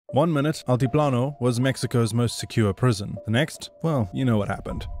One minute, Altiplano was Mexico's most secure prison. The next, well, you know what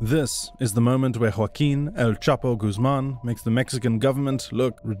happened. This is the moment where Joaquin El Chapo Guzman makes the Mexican government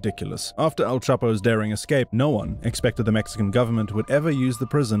look ridiculous. After El Chapo's daring escape, no one expected the Mexican government would ever use the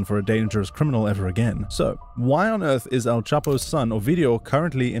prison for a dangerous criminal ever again. So, why on earth is El Chapo's son Ovidio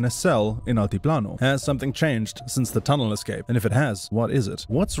currently in a cell in Altiplano? Has something changed since the tunnel escape? And if it has, what is it?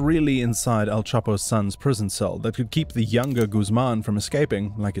 What's really inside El Chapo's son's prison cell that could keep the younger Guzman from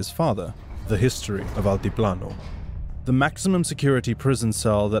escaping like his father? The history of Altiplano. The maximum security prison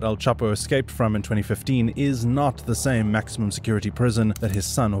cell that El Chapo escaped from in 2015 is not the same maximum security prison that his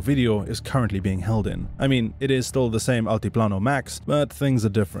son Ovidio is currently being held in. I mean, it is still the same Altiplano Max, but things are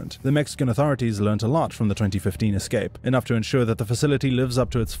different. The Mexican authorities learned a lot from the 2015 escape, enough to ensure that the facility lives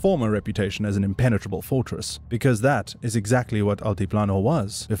up to its former reputation as an impenetrable fortress, because that is exactly what Altiplano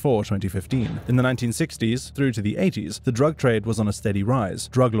was before 2015. In the 1960s through to the 80s, the drug trade was on a steady rise.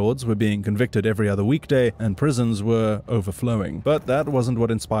 Drug lords were being convicted every other weekday, and prisons were overflowing. But that wasn't what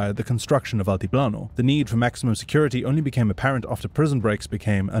inspired the construction of Altiplano. The need for maximum security only became apparent after prison breaks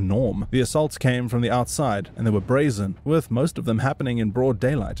became a norm. The assaults came from the outside, and they were brazen, with most of them happening in broad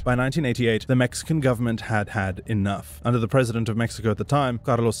daylight. By 1988, the Mexican government had enough. Under the president of Mexico at the time,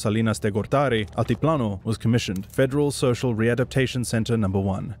 Carlos Salinas de Gortari, Altiplano was commissioned Federal Social Readaptation Center No.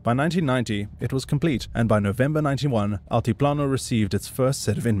 1. By 1990, it was complete, and by November 91, Altiplano received its first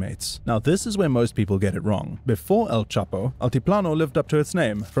set of inmates. Now this is where most people get it wrong. Before El Chapo, Altiplano lived up to its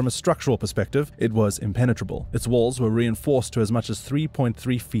name. From a structural perspective, it was impenetrable. Its walls were reinforced to as much as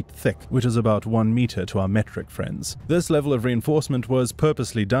 3.3 feet thick, which is about 1 meter to our metric friends. This level of reinforcement was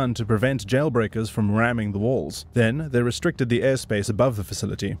purposely done to prevent jailbreakers from ramming the walls. Then, they restricted the airspace above the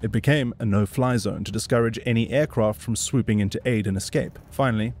facility. It became a no-fly zone to discourage any aircraft from swooping in to aid and escape.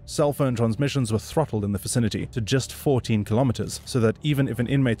 Finally, cell phone transmissions were throttled in the vicinity to just 14 kilometers, so that even if an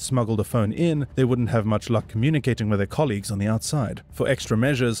inmate smuggled a phone in, they wouldn't have much luck communicating with their colleagues on the outside. For extra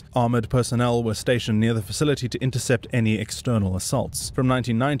measures, armored personnel were stationed near the facility to intercept any external assaults. From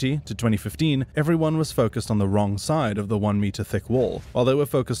 1990 to 2015, everyone was focused on the wrong side of the 1 meter thick wall. While they were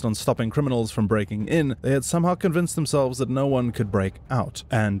focused on stopping criminals from breaking in, they had somehow convinced themselves that no one could break out.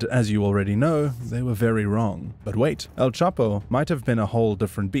 And as you already know, they were very wrong. But wait, El Chapo might have been a whole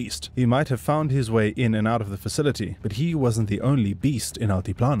different beast. He might have found his way in and out of the facility, but he wasn't the only beast in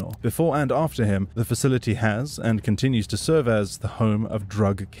Altiplano. Before and after him, the facility has and continues to serve as the home of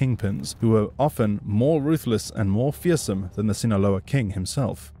drug kingpins, who were often more ruthless and more fearsome than the Sinaloa king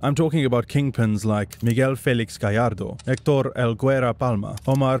himself. I'm talking about kingpins like Miguel Felix Gallardo, Hector El Guerra Palma,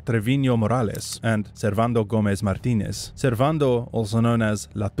 Omar Trevino Morales, and Servando Gomez Martinez. Servando, also known as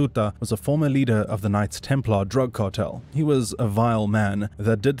La Tuta, was a former leader of the Knights Templar drug cartel. He was a vile man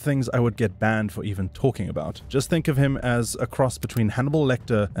that did things I would get banned for even talking about. Just think of him as a cross between Hannibal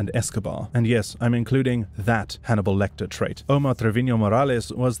Lecter and Escobar. And yes, I'm including that Hannibal Lecter trait. Omar Trevino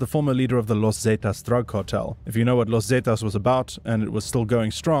Morales was the former leader of the Los Zetas drug cartel. If you know what Los Zetas was about, and it was still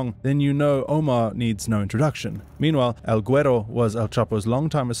going strong, then you know Omar needs no introduction. Meanwhile, El Guero was El Chapo's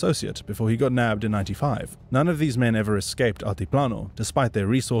longtime associate before he got nabbed in '95. None of these men ever escaped Altiplano, despite their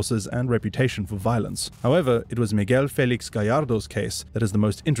resources and reputation for violence. However, it was Miguel Felix Gallardo's case that is the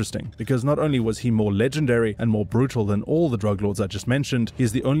most interesting, because not only was he more legendary and more brutal than all the drug lords I just mentioned, he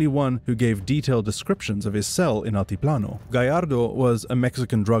is the only one who gave detailed descriptions of his cell in Altiplano. Gallardo was a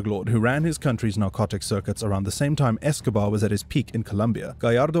Mexican drug lord who ran his country's narcotic circuits around the same time Escobar was at his peak in Colombia.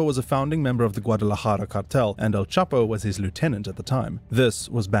 Gallardo was a founding member of the Guadalajara cartel, and El Chapo was his lieutenant at the time. This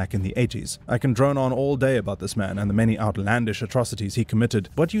was back in the 80s. I can drone on all day about this man and the many outlandish atrocities he committed.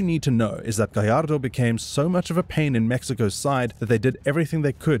 What you need to know is that Gallardo became so much of a pain in Mexico's side that they did everything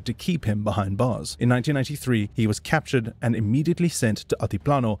they could to keep him behind bars. In 1993, he was captured and immediately sent to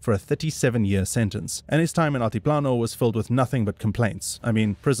Altiplano for a 37-year sentence. And his time in Altiplano was filled with nothing but complaints. I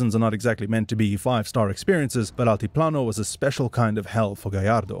mean, prisons are not exactly meant to be 5-star experiences, but Altiplano was a special kind of hell for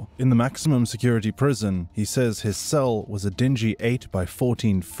Gallardo. In the maximum security prison, he says his cell was a dingy 8 by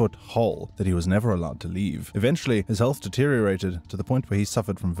 14 foot hole that he was never allowed to leave. Eventually, his health deteriorated to the point where he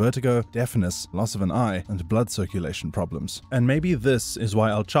suffered from vertigo, deafness, loss of an eye, and blood circulation problems. And maybe this is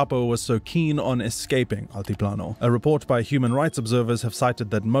why El Chapo was so keen on escaping Altiplano. A report by human rights observers have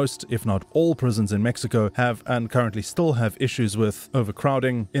cited that most, if not all, prisons in Mexico have have and currently still have issues with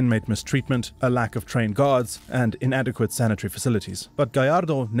overcrowding, inmate mistreatment, a lack of trained guards, and inadequate sanitary facilities. But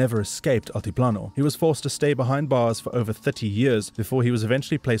Gallardo never escaped Altiplano. He was forced to stay behind bars for over 30 years before he was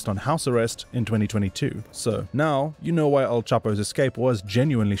eventually placed on house arrest in 2022. So now you know why El Chapo's escape was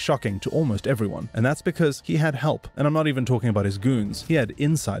genuinely shocking to almost everyone, and that's because he had help. And I'm not even talking about his goons. He had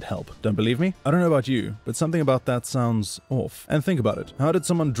inside help. Don't believe me? I don't know about you, but something about that sounds off. And think about it. How did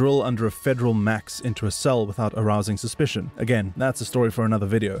someone drill under a federal max into a cell without arousing suspicion? Again, that's a story for another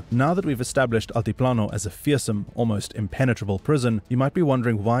video. Now that we've established Altiplano as a fearsome, almost impenetrable prison, you might be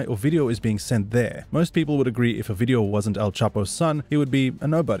wondering why Ovidio is being sent there. Most people would agree if Ovidio wasn't El Chapo's son, he would be a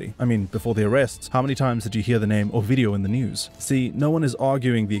nobody. I mean, before the arrests, how many times did you hear the name Ovidio in the news? See, no one is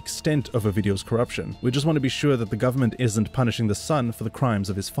arguing the extent of Ovidio's corruption. We just want to be sure that the government isn't punishing the son for the crimes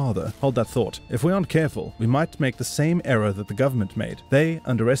of his father. Hold that thought. If we aren't careful, we might make the same error that the government made. They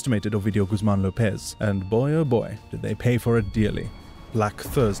underestimated Ovidio Guzman Lopez, and boy oh boy, did they pay for it dearly. Black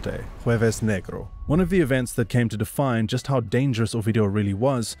Thursday, Jueves Negro. One of the events that came to define just how dangerous Ovidio really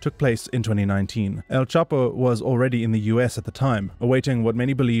was took place in 2019. El Chapo was already in the US at the time, awaiting what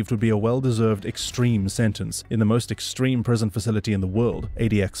many believed would be a well-deserved extreme sentence in the most extreme prison facility in the world,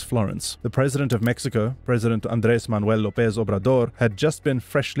 ADX Florence. The president of Mexico, President Andrés Manuel López Obrador, had just been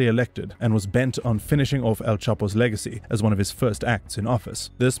freshly elected and was bent on finishing off El Chapo's legacy as one of his first acts in office.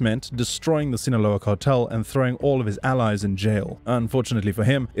 This meant destroying the Sinaloa cartel and throwing all of his allies in jail. Unfortunately for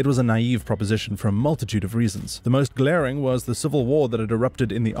him, it was a naive proposition for a multitude of reasons. The most glaring was the civil war that had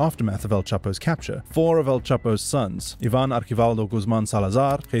erupted in the aftermath of El Chapo's capture. 4 of El Chapo's sons, Ivan Archivaldo Guzman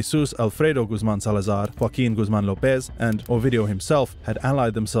Salazar, Jesus Alfredo Guzman Salazar, Joaquin Guzman Lopez, and Ovidio himself, had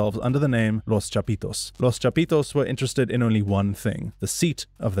allied themselves under the name Los Chapitos. Los Chapitos were interested in only one thing, the seat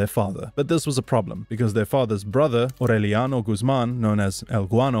of their father. But this was a problem, because their father's brother, Aureliano Guzman, known as El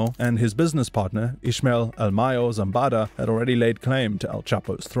Guano, and his business partner, Ishmael El Mayo Zambada, had already laid claim to El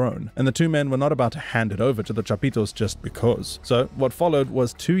Chapo's throne. And the two men were not about to hand it over to the Chapitos just because. So what followed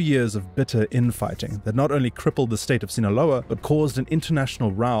was 2 years of bitter infighting that not only crippled the state of Sinaloa, but caused an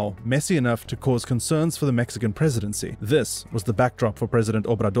international row messy enough to cause concerns for the Mexican presidency. This was the backdrop for President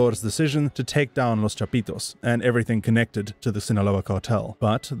Obrador's decision to take down Los Chapitos and everything connected to the Sinaloa cartel.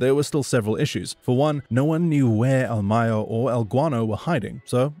 But there were still several issues. For one, no one knew where El Mayo or El Guano were hiding,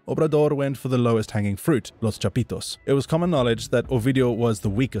 so Obrador went for the lowest hanging fruit, Los Chapitos. It was common knowledge that Ovidio was the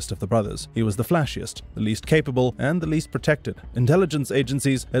weakest of the brothers. He was the flashiest, the least capable, and the least protected. Intelligence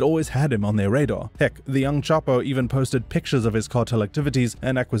agencies had always had him on their radar. Heck, the young Chapo even posted pictures of his cartel activities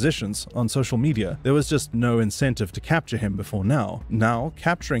and acquisitions on social media. There was just no incentive to capture him before now. Now,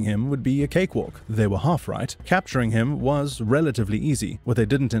 capturing him would be a cakewalk. They were half right. Capturing him was relatively easy. What they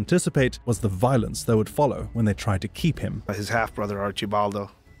didn't anticipate was the violence that would follow when they tried to keep him. His half-brother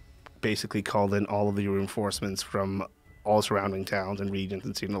Archibaldo basically called in all of the reinforcements from all surrounding towns and regions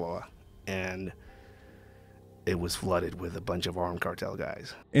in Sinaloa, and it was flooded with a bunch of armed cartel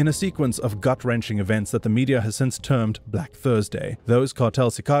guys. In a sequence of gut-wrenching events that the media has since termed Black Thursday, those cartel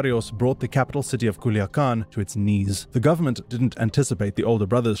sicarios brought the capital city of Culiacan to its knees. The government didn't anticipate the older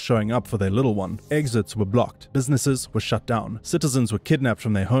brothers showing up for their little one. Exits were blocked, businesses were shut down, citizens were kidnapped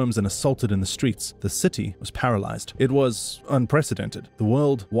from their homes and assaulted in the streets. The city was paralyzed. It was unprecedented. The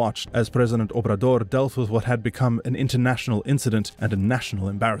world watched as President Obrador dealt with what had become an international incident and a national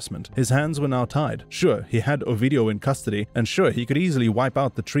embarrassment. His hands were now tied. Sure, he had Ovidio in custody, and sure, he could easily wipe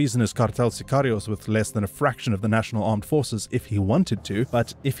out the treasonous cartel sicarios with less than a fraction of the national armed forces if he wanted to,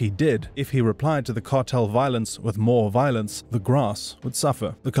 but if he did, if he replied to the cartel violence with more violence, the grass would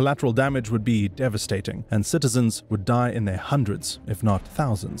suffer. The collateral damage would be devastating, and citizens would die in their hundreds, if not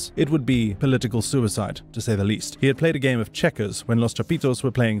thousands. It would be political suicide, to say the least. He had played a game of checkers when Los Chapitos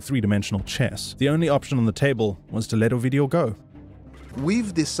were playing three-dimensional chess. The only option on the table was to let Ovidio go.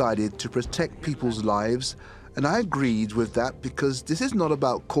 We've decided to protect people's lives, and I agreed with that because this is not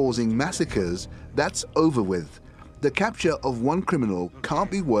about causing massacres. That's over with. The capture of one criminal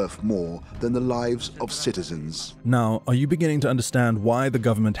can't be worth more than the lives of citizens. Now, are you beginning to understand why the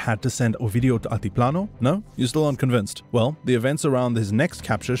government had to send Ovidio to Altiplano? No? You still aren't convinced? Well, the events around his next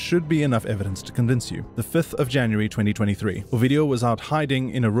capture should be enough evidence to convince you. The 5th of January 2023, Ovidio was out hiding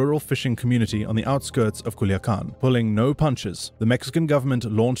in a rural fishing community on the outskirts of Culiacan. Pulling no punches, the Mexican government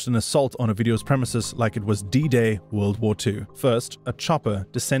launched an assault on Ovidio's premises like it was D-Day World War II. First, a chopper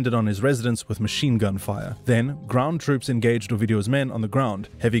descended on his residence with machine gun fire. Then, ground Ground troops engaged Ovidio's men on the ground.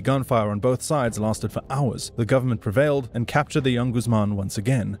 Heavy gunfire on both sides lasted for hours. The government prevailed and captured the young Guzman once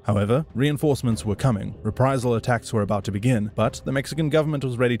again. However, reinforcements were coming. Reprisal attacks were about to begin, but the Mexican government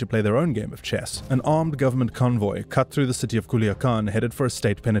was ready to play their own game of chess. An armed government convoy cut through the city of Culiacan, headed for a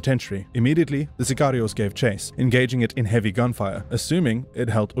state penitentiary. Immediately, the sicarios gave chase, engaging it in heavy gunfire, assuming it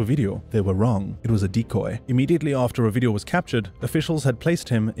helped Ovidio. They were wrong. It was a decoy. Immediately after Ovidio was captured, officials had placed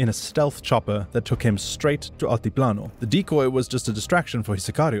him in a stealth chopper that took him straight to Altiplano. The decoy was just a distraction for his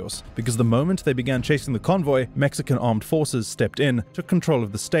sicarios, because the moment they began chasing the convoy, Mexican armed forces stepped in, took control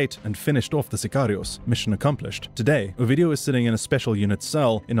of the state, and finished off the sicarios. Mission accomplished. Today, Ovidio is sitting in a special unit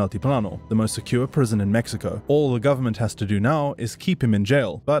cell in Altiplano, the most secure prison in Mexico. All the government has to do now is keep him in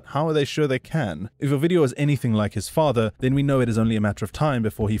jail, but how are they sure they can? If Ovidio is anything like his father, then we know it is only a matter of time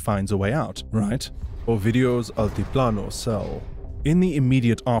before he finds a way out, right? Ovidio's Altiplano cell. In the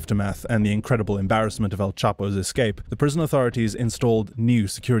immediate aftermath and the incredible embarrassment of El Chapo's escape, the prison authorities installed new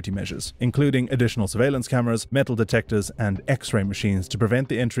security measures, including additional surveillance cameras, metal detectors, and X-ray machines to prevent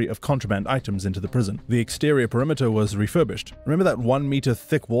the entry of contraband items into the prison. The exterior perimeter was refurbished. Remember that 1-meter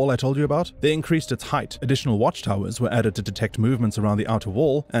thick wall I told you about? They increased its height. Additional watchtowers were added to detect movements around the outer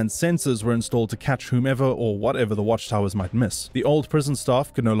wall, and sensors were installed to catch whomever or whatever the watchtowers might miss. The old prison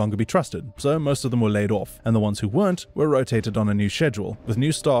staff could no longer be trusted, so most of them were laid off, and the ones who weren't were rotated on a new schedule, with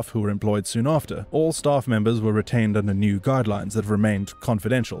new staff who were employed soon after. All staff members were retained under new guidelines that have remained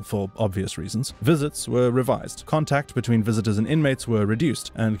confidential for obvious reasons. Visits were revised. Contact between visitors and inmates were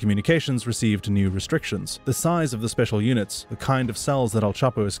reduced, and communications received new restrictions. The size of the special units, the kind of cells that El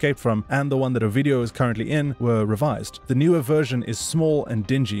Chapo escaped from, and the one that Ovidio is currently in were revised. The newer version is small and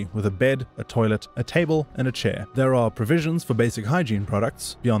dingy, with a bed, a toilet, a table, and a chair. There are provisions for basic hygiene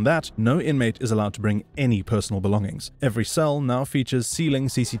products. Beyond that, no inmate is allowed to bring any personal belongings. Every cell now features ceiling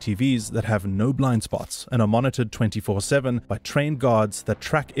CCTVs that have no blind spots and are monitored 24/7 by trained guards that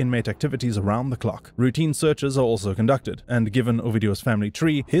track inmate activities around the clock. Routine searches are also conducted, and given Ovidio's family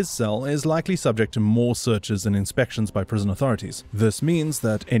tree, his cell is likely subject to more searches and inspections by prison authorities. This means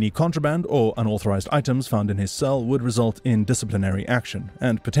that any contraband or unauthorized items found in his cell would result in disciplinary action,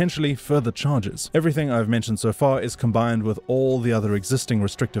 and potentially further charges. Everything I've mentioned so far is combined with all the other existing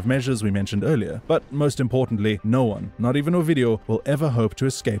restrictive measures we mentioned earlier, but most importantly, no one, not even Ovidio, will ever hope to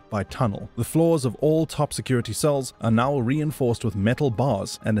escape by tunnel. The floors of all top security cells are now reinforced with metal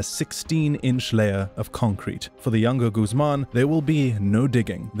bars and a 16-inch layer of concrete. For the younger Guzman, there will be no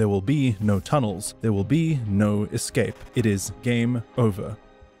digging, there will be no tunnels, there will be no escape. It is game over.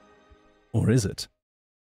 Or is it?